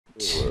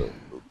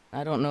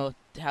I don't know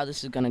how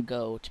this is gonna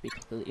go, to be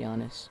completely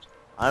honest.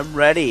 I'm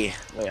ready.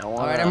 Wait, I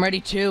want. Alright, I'm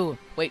ready too.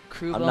 Wait,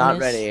 crew I'm bonus. not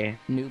ready.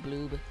 Noob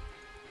lube.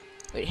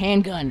 Wait,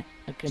 handgun.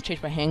 I'm gonna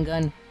change my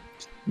handgun.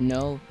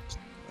 No.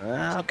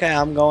 Okay,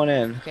 I'm going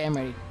in. Okay, I'm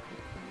ready.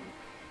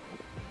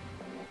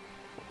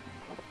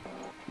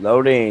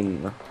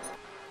 Loading.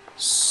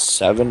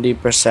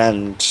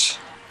 70%.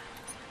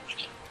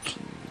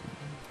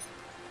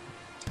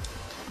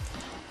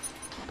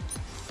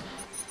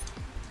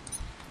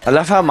 I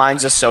love how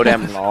mine's just so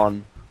damn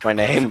long. My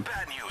name.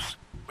 Bad news.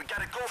 We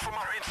got a call from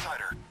our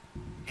insider.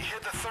 He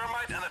hit the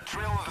thermite and the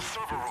drill in the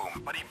server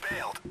room, but he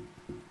bailed.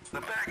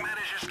 The bank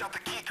manager's got the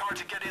key card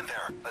to get in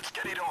there. Let's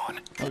get it on.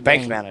 Oh,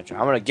 Bank dang. manager.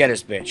 I'm gonna get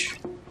his bitch.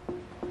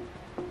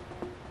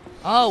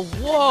 Oh,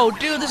 whoa,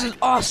 dude, this is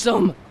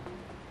awesome.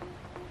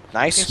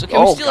 Nice. Okay, so can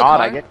we Oh steal a god,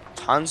 car? I get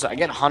tons. I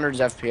get hundreds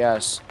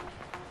FPS.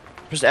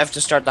 Press F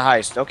to start the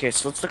heist. Okay,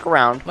 so let's look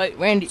around. Wait,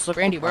 Randy, Let's look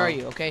Brandy, where are around.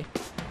 you? Okay.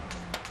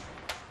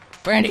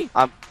 Brandy.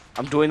 I'm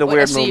doing the Wait,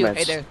 weird I see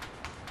movements. you. Hey there.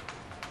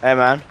 Hey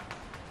man.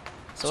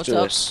 So Let's what's do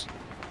up? this.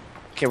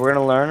 Okay, we're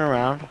gonna learn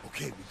around.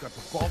 Okay, we've got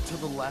the vault to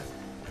the left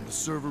and the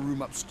server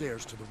room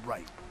upstairs to the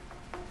right.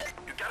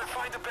 You gotta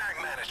find the bank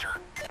manager.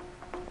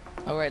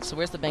 All right, so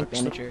where's the bank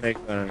Where's the manager?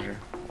 bank manager.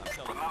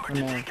 Remember to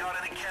No. take out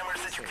any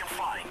cameras that you can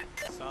find.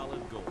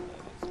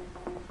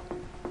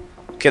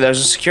 Okay, there's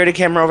a security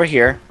camera over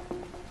here.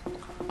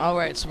 All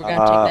right, so we're gonna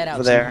take that out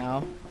over there.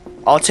 somehow.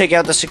 I'll take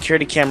out the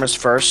security cameras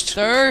first.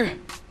 Sir.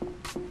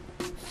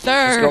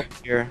 Let's go Sir.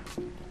 here.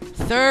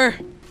 Sir.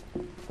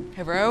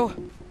 Hey, bro.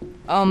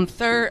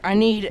 Sir, I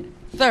need.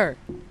 Sir.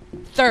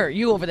 Sir,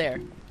 you over there.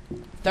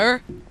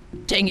 Sir.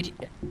 Dang it.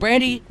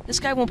 Brandy, this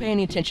guy won't pay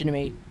any attention to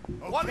me.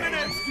 1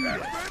 minute!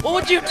 What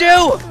would you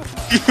do?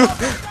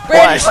 Brandy,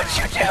 What? what'd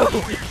you do?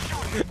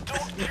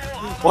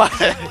 What?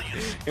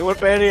 He wouldn't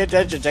pay any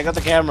attention. Check out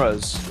the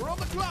cameras. We're on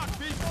the clock,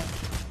 people!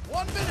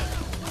 1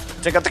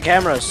 minute! Check out the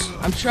cameras.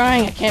 I'm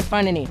trying, I can't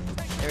find any.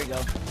 There we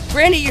go.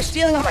 Brandy, you're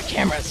stealing all my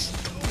cameras.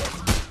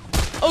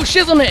 Oh,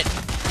 shizzle it!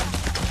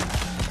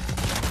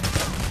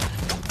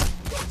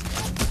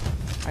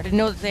 I didn't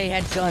know that they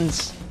had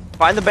guns.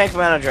 Find the bank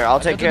manager. I'll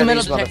take Go care to of the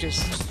metal these mother-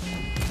 detectors.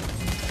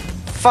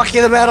 Fuck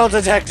you, the metal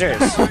detectors.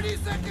 30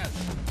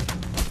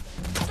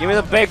 seconds! Give me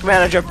the bank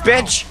manager,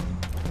 bitch.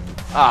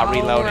 Ah,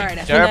 reloading. Alright,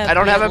 think Derp, I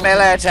don't be have a able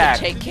melee to attack.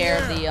 Take care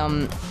of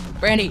the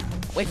Brandy,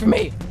 wait for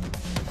me.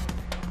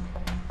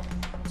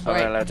 Oh,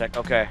 Alright. melee attack.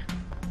 Okay.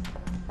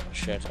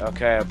 Shit.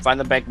 Okay, find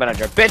the bank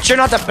manager. Bitch, you're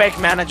not the bank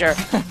manager.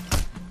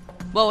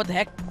 Whoa, what the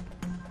heck?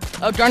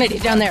 Oh, darn it,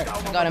 he's down there.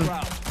 I got him.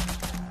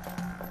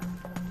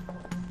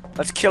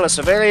 Let's kill a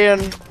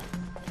civilian.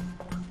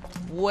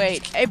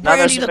 Wait, hey Another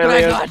Brandy, look what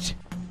I civilian. got.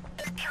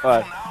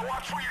 What? Now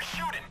watch where you're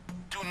shooting.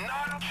 Do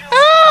not kill.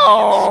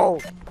 Oh!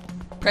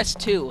 Press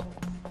 2.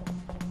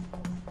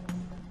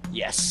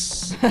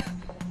 Yes.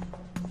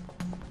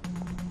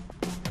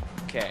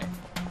 Okay.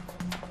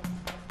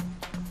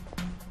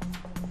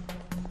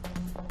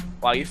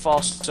 Wow, you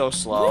fall so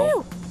slow.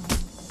 Woo!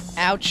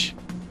 Ouch.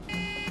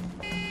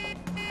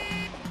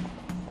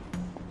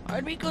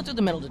 Alright, we go through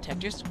the metal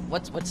detectors.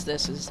 What's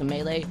this? Is this a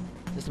melee?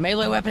 Is this a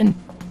melee weapon?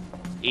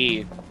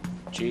 E.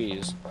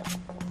 Jeez.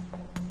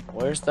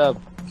 Where's the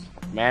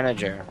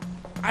manager?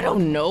 I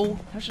don't know.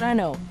 How should I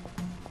know?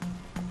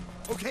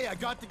 Okay, I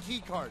got the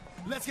key card.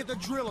 Let's get the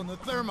drill and the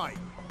thermite.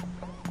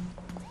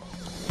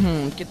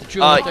 Get the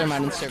drill and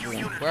thermite in the server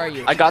room. Where are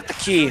you? I got the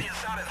key.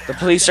 The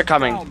police are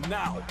coming.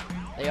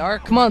 They are?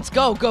 Come on, let's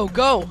go, go,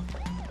 go!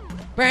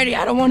 Brandy,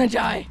 I don't want to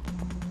die.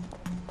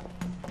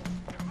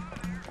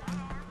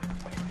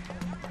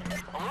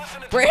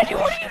 Brandy,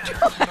 what are you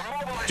doing?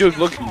 Dude,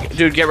 look.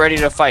 Dude, get ready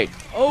to fight.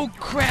 Oh,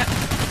 crap.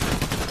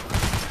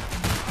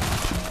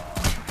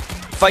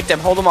 Fight them.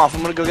 Hold them off.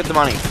 I'm gonna go get the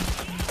money.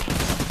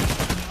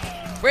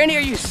 Brandy,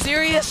 are you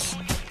serious?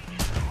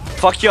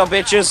 Fuck y'all,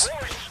 bitches.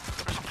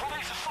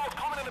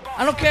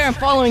 I don't care, I'm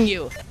following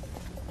you.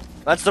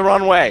 That's the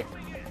runway.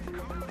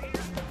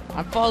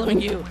 I'm following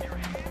you.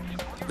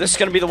 This is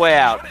gonna be the way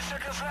out.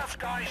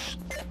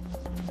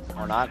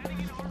 Or not.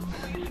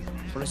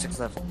 26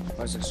 left.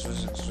 26,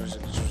 26,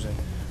 26, 26.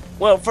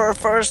 Well, for a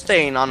first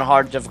thing on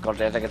hard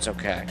difficulty, I think it's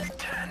okay.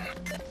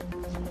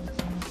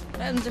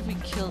 What happens if we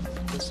kill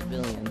the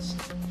civilians?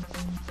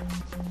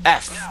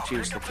 F.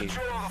 Choose the key.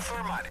 Control of the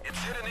thermite. It's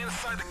hidden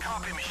inside the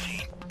copy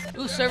machine.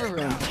 Ooh, server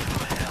room.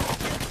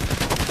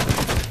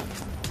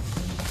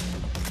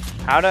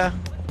 How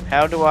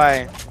do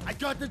I? I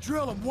got the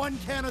drill and 1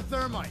 can of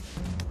thermite.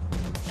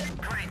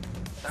 Great.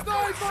 Now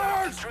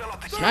Snipers! drill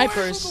up the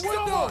Snipers. From the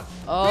window!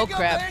 Oh, Pick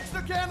crap. up the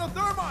extra can of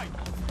thermite!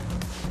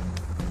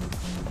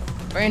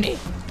 Brandy,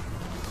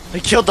 They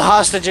killed the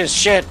hostages.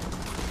 Shit.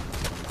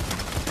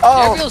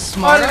 Oh, real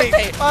smart,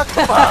 finally. aren't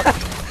they? Fuck.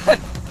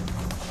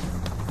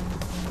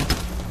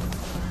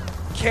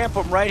 Camp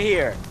them right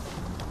here.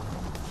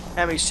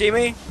 Hammy, see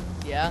me?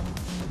 yeah?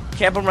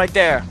 Camp them right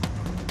there.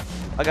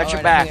 I got your Alright,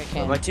 I back. think I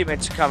can. My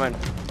teammates are coming.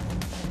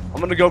 I'm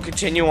gonna go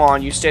continue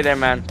on. You stay there,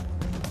 man.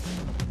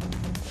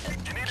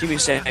 Keep me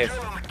safe. drill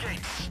on the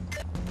gates.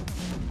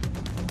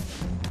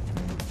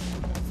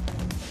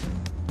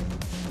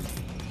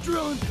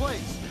 Drill in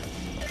place.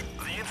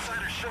 The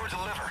insider sure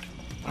delivered.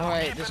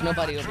 Alright, there's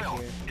nobody over Drill.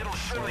 here. It'll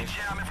surely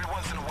jam every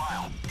once in a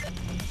while.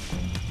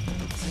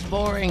 This is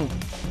boring.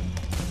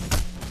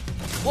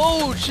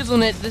 Whoa,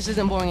 chiseling it. This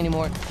isn't boring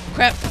anymore.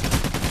 Crap.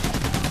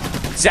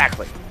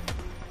 Exactly.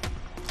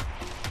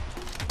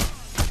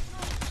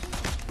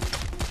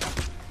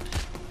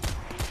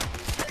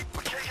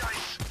 Okay,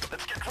 guys,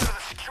 let's get rid of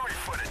the security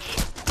footage.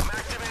 I'm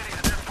activating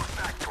the network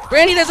backdoor.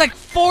 Brandy, there's like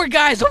 4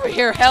 guys over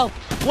here. Help.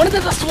 One of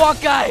them's a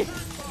SWAT guy.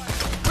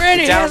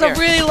 Brandy Get down has a here.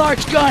 really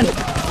large gun.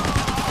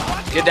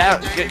 Get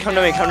down. Come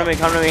to me. Come to me.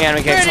 Come to me,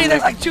 enemy case. Brandy,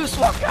 there's like 2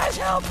 SWAT guys.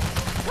 Help.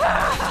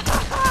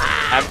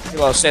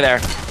 Well, stay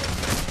there.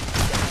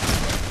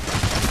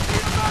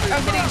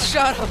 I'm getting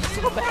shot up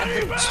so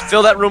badly. Just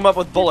fill that room up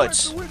with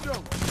bullets.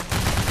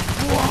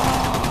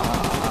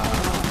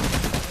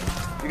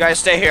 You guys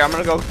stay here. I'm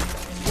gonna go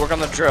work on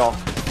the drill.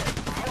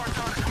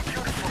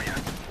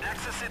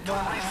 Access it to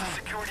erase the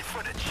security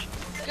footage.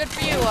 Good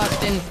for you,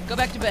 Austin. Go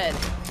back to bed.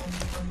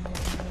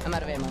 I'm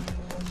out of ammo.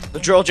 The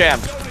drill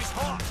jammed.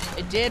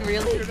 It did,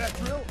 really?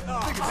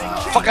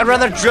 Fuck, I'd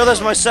rather drill this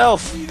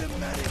myself.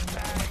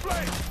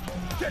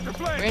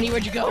 Brandy,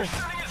 where'd you go?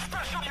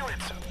 Special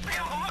units, be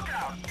on the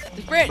lookout.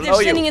 They're Below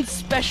you. sending in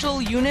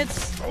special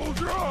units.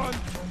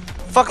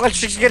 Fuck, let's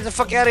just get the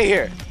fuck out of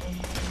here.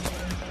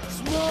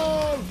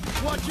 Small.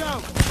 Watch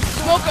out.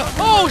 Smoker.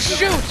 Oh,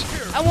 shoot.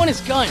 I want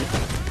his gun.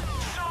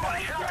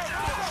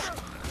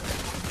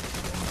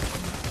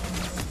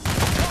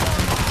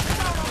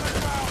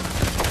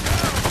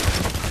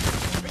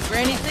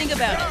 Brandy, think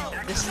about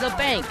it. This is a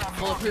bank.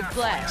 Bulletproof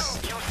glass.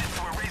 Use it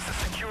to erase the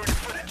security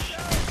footage.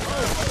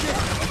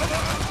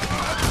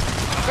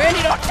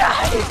 Brandy, don't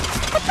die!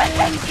 What the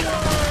heck?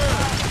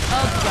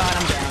 Oh god,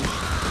 I'm down.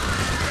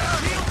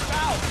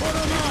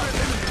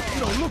 You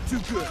don't look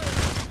too good.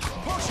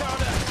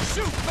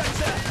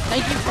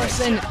 Thank you,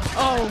 person.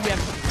 Oh, we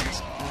have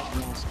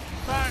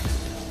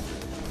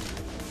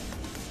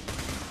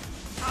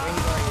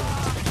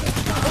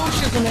Oh,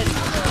 shit's in it.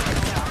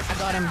 I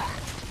got him.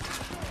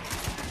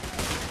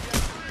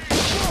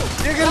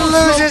 You're gonna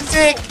lose your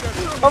dick.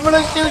 I'm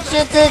gonna shoot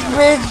your dick,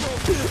 bitch.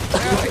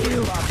 Where are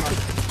you?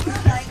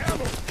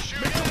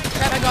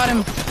 Crap, I got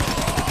him.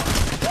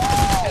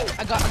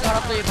 I got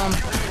all 3 of them.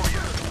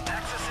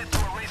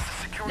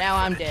 Now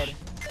I'm dead.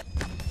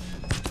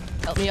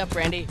 Help me up,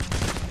 Brandy.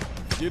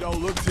 You don't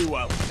look too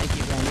well. Thank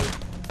you, Brandy.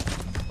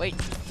 Wait,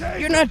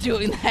 you're not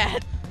doing that.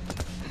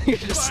 You're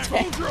just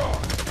staying.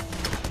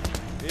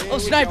 Oh,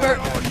 sniper!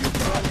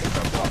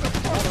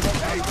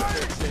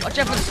 Watch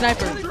out for the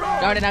sniper.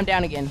 Darn it, I'm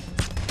down again.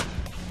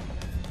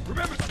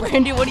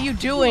 Brandy, what are you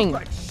doing?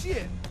 Like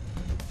shit.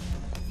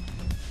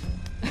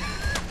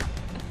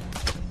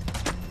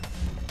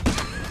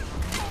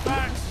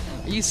 Are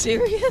you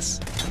serious?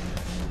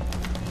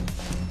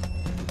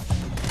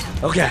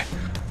 Okay.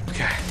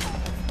 Okay.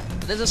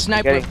 There's a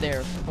sniper Okay. up there.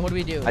 And what do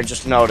we do? I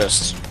just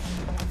noticed.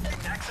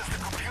 Access the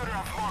computer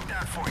I've marked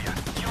out for you.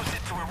 Use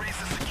it to erase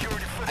the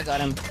security footage. I got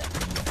him.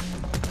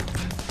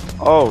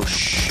 Oh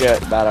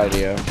shit, bad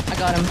idea. I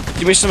got him.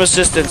 Give me some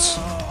assistance.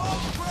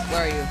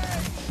 Where are you?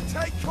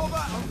 Take cover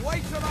and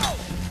wait them out.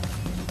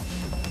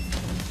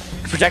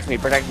 Protect me,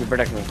 protect me,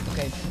 protect me.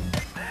 Okay.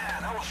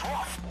 Man, that was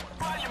rough.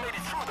 Glad you made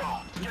it through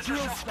though. Get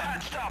yourself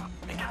patched up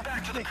and get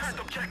back to the current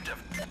objective.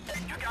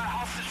 You got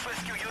hostage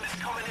rescue units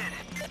coming in.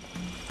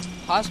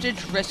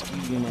 Hostage rescue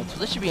units. Well,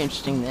 this should be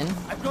interesting then.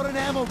 I've got an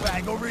ammo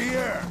bag over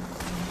here.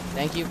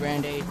 Thank you,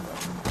 Brandy.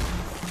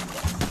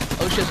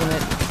 Oh, shizzle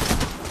it.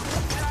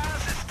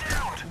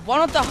 Why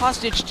don't the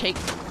hostage take...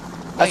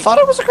 I thought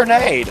it was a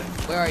grenade.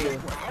 Where are you?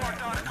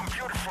 Marked on a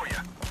computer for you.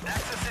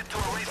 Access it to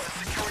erase the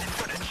security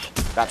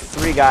footage. Got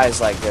 3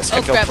 guys like this. Oh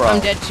Echo crap, Pro. I'm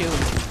dead too.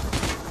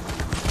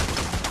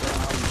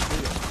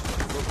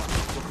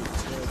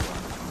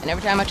 And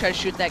every time I try to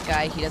shoot that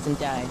guy, he doesn't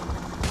die.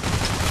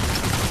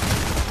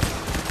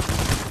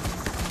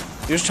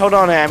 You just hold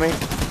on, Hammy.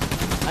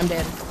 I'm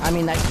dead. I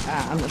mean, I'm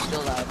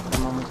still alive for the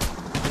moment.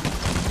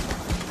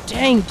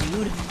 Dang,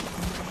 dude.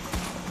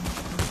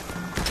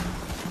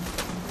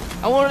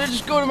 I wanted to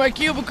just go to my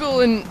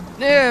cubicle and,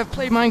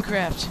 play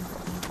Minecraft.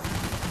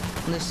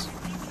 On this,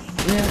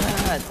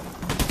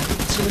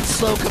 it's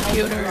slow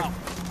computer.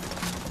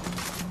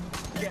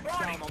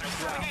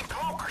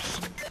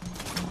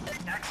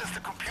 Access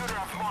the computer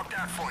I've marked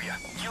out for you.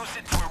 Use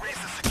it to erase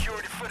the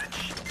security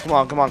footage. Come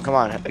on, come on, come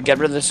on. Get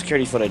rid of the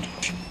security footage.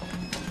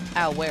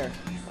 Ow, where?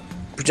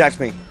 Protect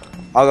me.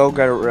 I'll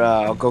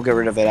go get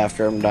rid of it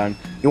after I'm done.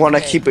 You want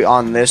to Okay. keep it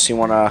on this? You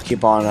want to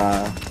keep on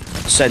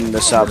setting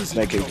this up,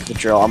 make it the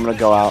drill. I'm gonna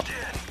go out.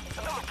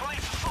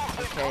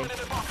 Okay.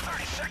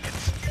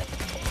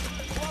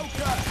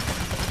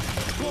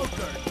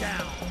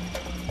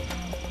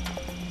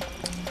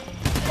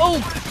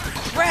 Oh,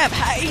 crap!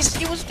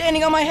 He was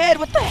standing on my head.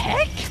 What the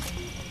heck?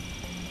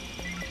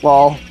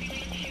 Well,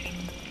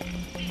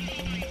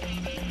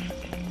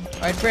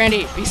 All right,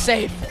 Brandy, be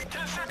safe.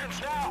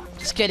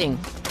 Just kidding.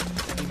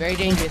 Be very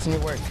dangerous in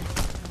your work.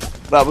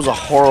 that was a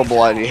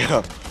horrible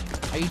idea.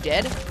 Are you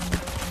dead?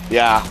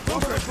 Yeah.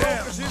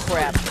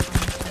 Crap.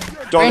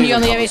 Don't Brandy,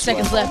 even only have come 8 this way.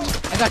 seconds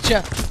left. I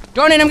gotcha.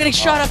 Darn it, I'm getting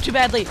shot up too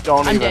badly.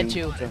 Don't I'm even. dead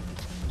too.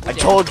 I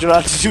told you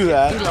not to do We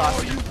that.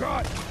 lost.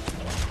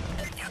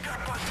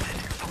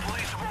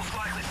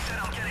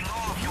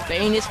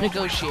 Bane is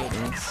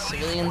negotiating.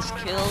 Civilians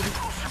killed,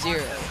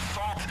 0.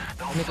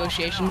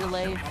 Negotiation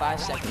delay, 5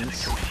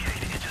 seconds.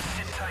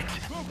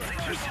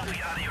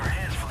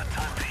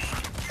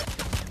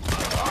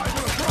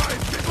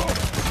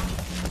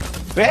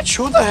 Bitch,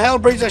 who the hell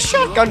brings a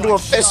shotgun to a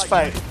fist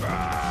fight?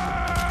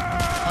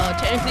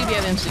 Technically we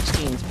have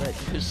M16s, but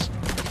who's...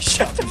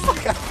 Shut the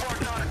fuck up.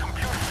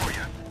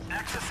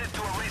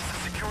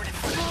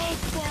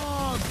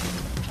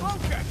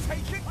 Okay,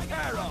 take it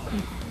care of.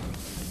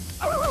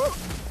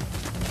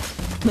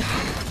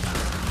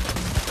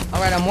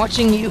 Alright, I'm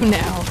watching you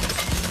now.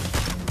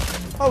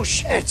 Oh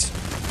shit.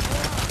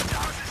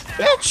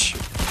 Bitch.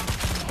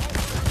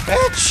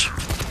 Bitch.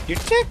 You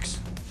dicks.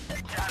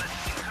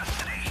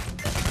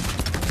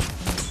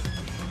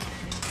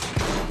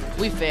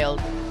 We failed.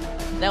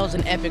 That was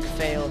an epic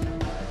fail.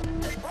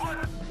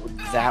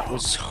 That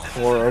was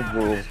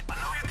horrible.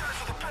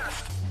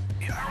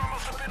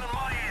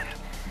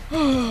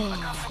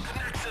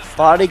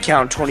 Body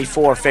count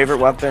 24. Favorite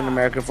weapon,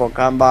 American Full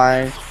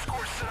Combine.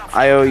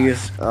 I owe you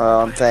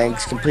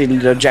thanks.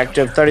 Completed the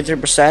objective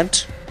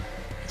 33%.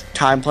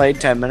 Time played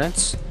 10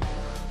 minutes.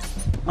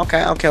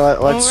 Okay, let's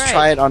Alright.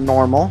 try it on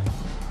normal.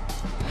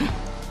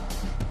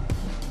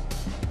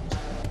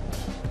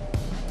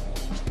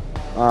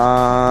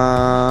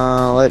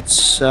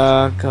 Let's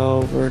go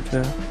over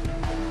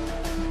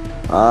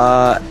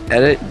to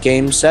edit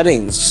game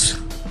settings.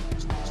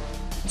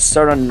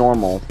 Start on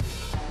normal.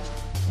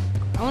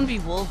 I want to be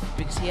Wolf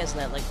because he has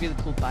that like really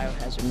cool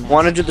biohazard map.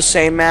 Want to do the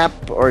same map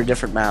or a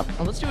different map?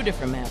 Oh, let's do a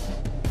different map.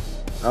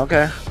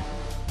 Okay.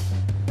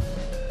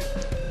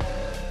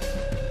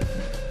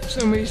 For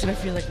some reason, I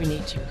feel like we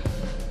need to.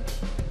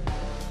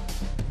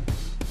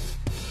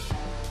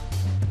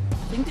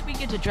 I think that we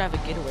get to drive a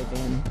getaway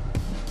van.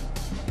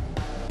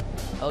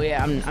 Oh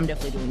yeah, I'm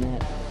definitely doing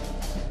that.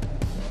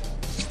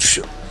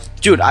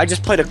 Dude, I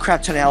just played a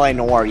crap ton of LA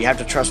Noire. You have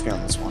to trust me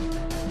on this one.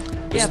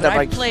 Yeah, Isn't but that I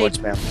like played.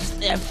 keyboard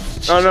spam? Yeah,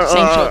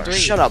 No, 3.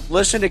 shut up.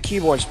 Listen to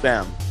keyboard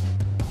spam.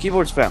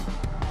 Keyboard spam.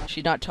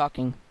 She's not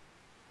talking.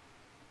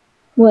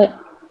 What?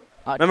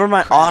 Remember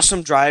my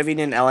awesome driving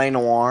in LA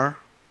Noire?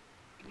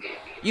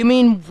 You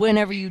mean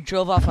whenever you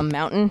drove off a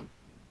mountain?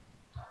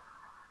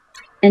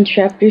 And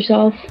trapped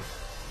yourself?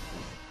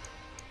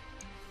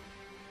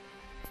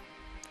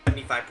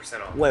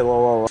 75% off. Wait,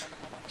 whoa.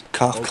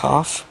 Cough,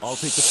 cough. I'll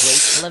take the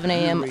plate. 11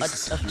 a.m.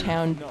 Erase.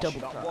 uptown No, double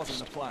that cross. wasn't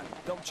the plan.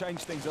 Don't change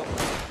things up.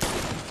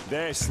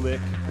 There, Slick.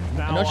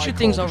 Now And don't I shoot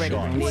things call the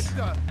already, shots.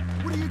 Brandy. What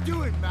What are you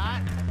doing,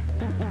 Matt?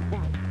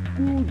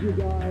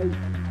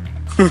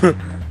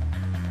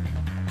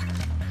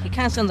 He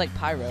kind of sounds like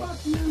Pyro. What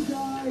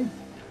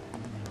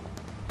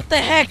the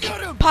heck?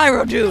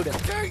 Pyro, dude!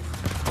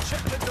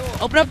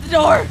 Open up the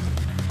door!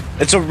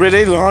 It's a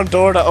really long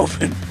door to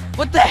open.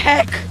 What the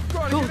heck?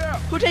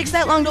 Who takes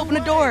that long to open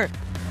a door?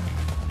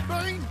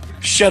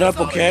 Shut up,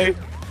 okay?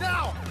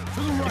 Now!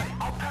 To the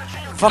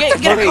right! Fuck the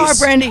Get a car, police.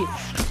 Brandy!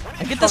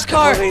 And get this Fuck the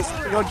car! police.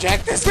 Go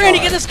jack this Brandy,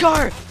 car. get this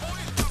car!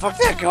 Fuck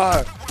that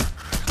car.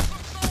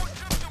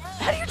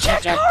 How do you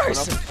jack Jack-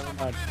 cars? Never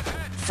mind.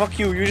 Fuck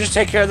you. You just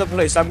take care of the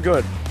police. I'm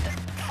good.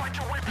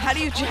 How do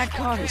you jack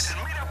cars?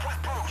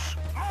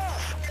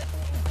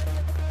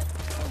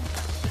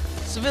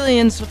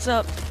 Civilians, what's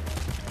up?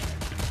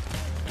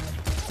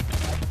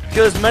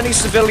 Kill as many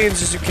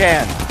civilians as you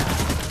can.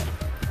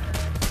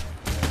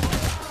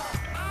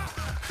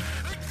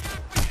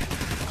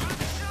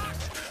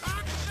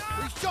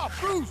 Stop,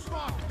 Bruce!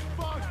 Fuck!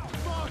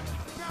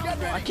 Get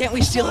ready! Why can't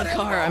we steal a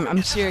car?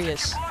 I'm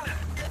serious. Okay,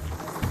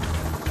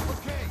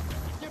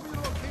 give me the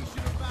location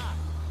of that.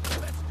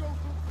 Let's go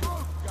for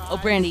broke, guys. Oh,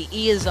 Brandy,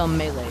 E is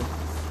melee.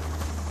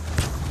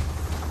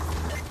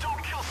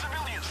 Don't kill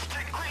civilians.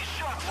 Take clean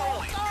shots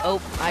only.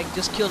 Oh, I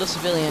just killed a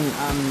civilian.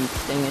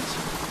 Dang it.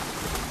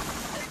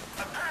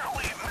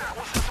 Apparently, Matt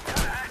was in some kind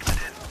of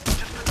accident.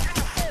 Just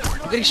continue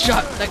forward. I'm getting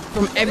shot like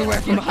from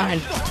everywhere from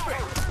behind.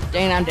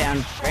 Dang, I'm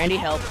down. Brandy,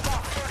 help.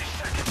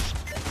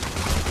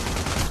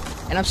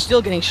 And I'm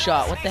still getting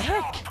shot. What the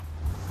heck?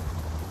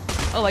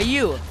 Oh, are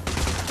you? 20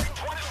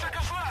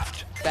 seconds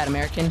left. Bad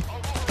American. The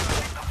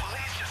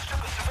police just took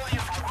a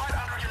civilian from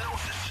right under your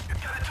noses. You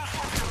gotta do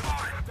something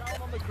about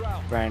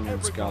it.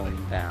 Brandon's going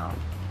down.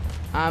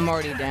 I'm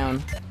already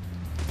down.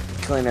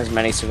 Killing as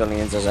many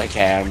civilians as I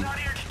can. Not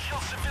here to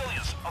kill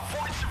civilians.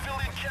 Avoid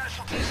civilian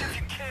casualties if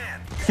you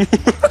can.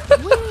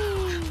 Move on.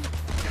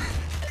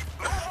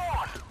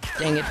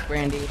 Dang it,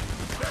 Brandy.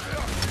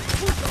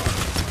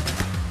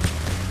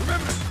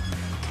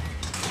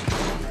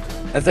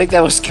 I think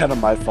that was kind of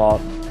my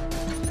fault. No!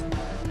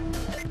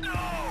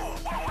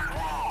 What went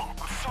wrong?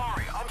 I'm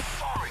sorry.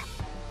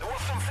 There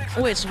was some things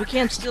Oh, wait, so we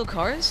can't steal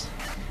cars?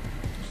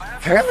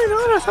 Apparently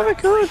not. I thought I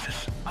could.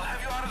 I'll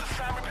have you out of the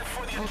assignment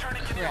before the attorney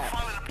can crap.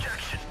 file an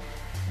objection.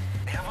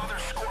 They have other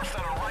scores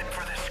that are ripe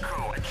for this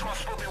crew, and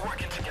trust we'll be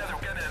working together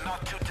again in a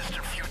not too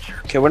distant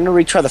future. Okay, we're gonna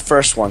retry the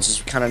first one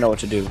since we kind of know what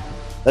to do.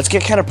 Let's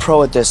get kind of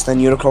pro at this.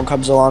 Then Unicorn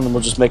comes along and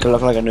we'll just make it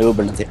look like a noob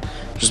and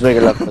just make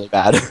it look really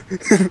bad.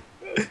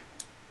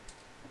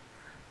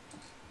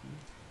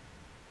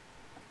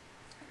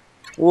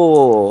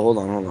 Whoa, hold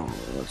on.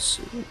 Let's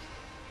see.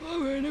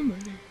 Alright, I'm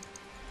ready.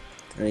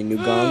 Any new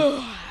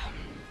gun?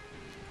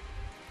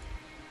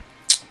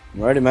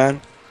 I'm ready,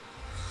 man.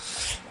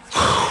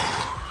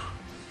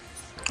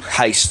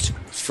 Heist.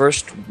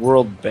 First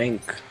World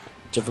Bank.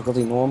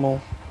 Difficulty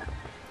normal.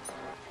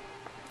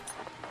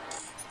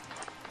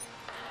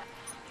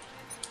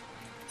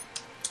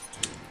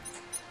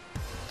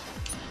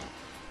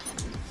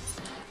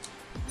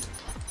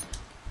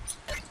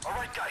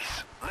 Alright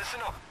guys, listen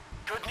up.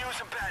 Good news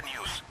and bad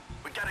news.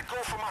 We got a go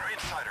from our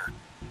insider.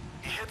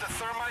 He hit the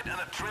thermite and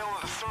the drill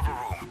of the server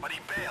room, but he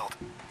bailed.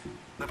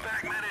 The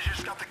bank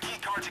manager's got the key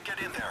card to get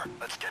in there.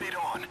 Let's get it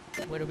on.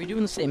 Wait, are we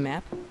doing the same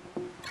map?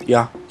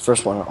 Yeah,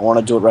 first one. I want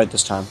to do it right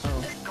this time.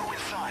 Go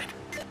inside.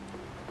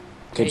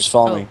 Okay, just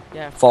follow Oh, me.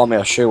 yeah. Follow me,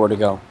 I'll show you where to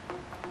go.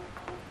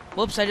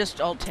 Whoops, I just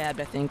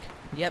alt-tabbed, I think.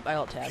 Yep, I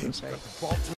alt-tabbed, I'm sorry.